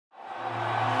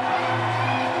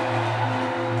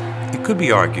It could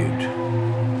be argued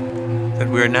that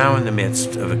we are now in the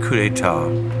midst of a coup d'etat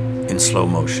in slow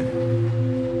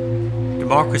motion.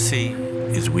 Democracy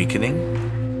is weakening,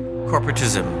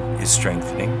 corporatism is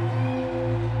strengthening,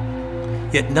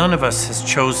 yet none of us has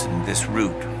chosen this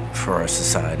route for our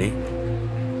society,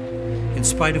 in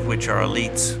spite of which our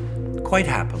elites, quite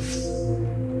happily,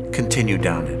 continue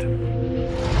down it.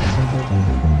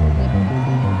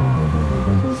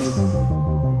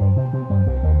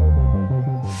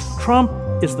 Trump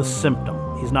is the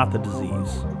symptom, he's not the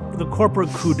disease. The corporate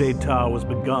coup d'etat was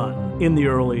begun in the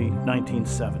early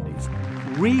 1970s,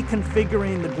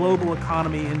 reconfiguring the global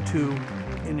economy into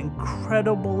an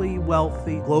incredibly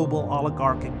wealthy global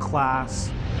oligarchic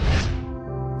class.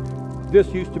 This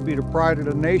used to be the pride of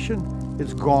the nation.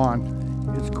 It's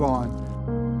gone. It's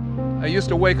gone. I used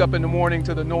to wake up in the morning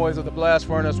to the noise of the blast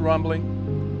furnace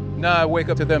rumbling. Now I wake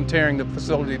up to them tearing the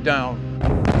facility down.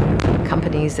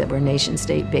 Companies that were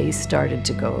nation-state based started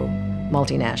to go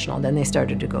multinational, then they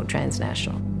started to go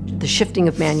transnational. The shifting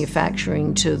of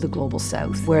manufacturing to the global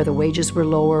south, where the wages were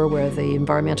lower, where the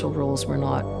environmental rules were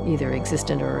not either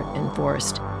existent or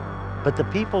enforced. But the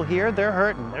people here, they're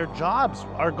hurting. Their jobs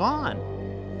are gone.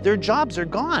 Their jobs are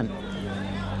gone.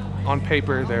 On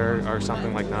paper, there are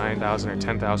something like 9,000 or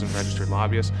 10,000 registered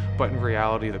lobbyists, but in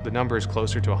reality, the number is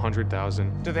closer to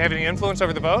 100,000. Do they have any influence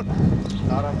over the vote?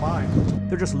 Not on mine.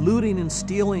 They're just looting and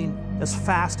stealing as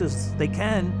fast as they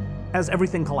can as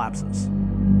everything collapses.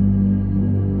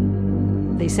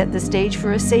 They set the stage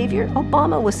for a savior.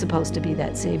 Obama was supposed to be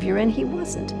that savior, and he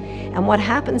wasn't. And what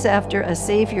happens after a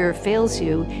savior fails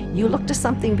you, you look to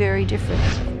something very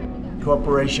different.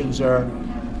 Corporations are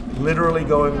literally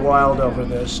going wild over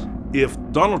this. If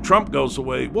Donald Trump goes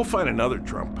away, we'll find another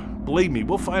Trump. Believe me,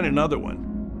 we'll find another one.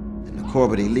 And the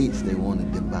corporate elites, they want to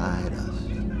divide us.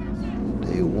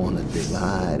 They want to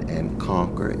divide and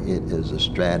conquer. It is a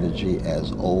strategy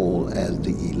as old as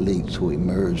the elites who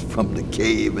emerged from the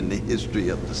cave in the history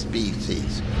of the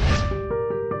species.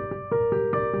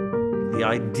 The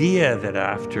idea that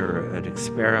after an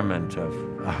experiment of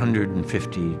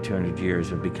 150, 200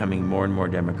 years of becoming more and more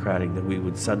democratic, that we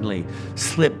would suddenly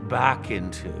slip back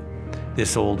into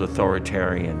this old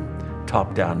authoritarian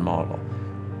top-down model,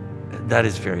 that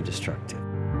is very destructive.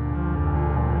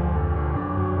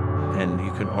 And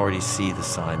you can already see the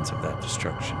signs of that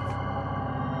destruction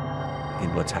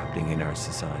in what's happening in our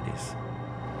societies.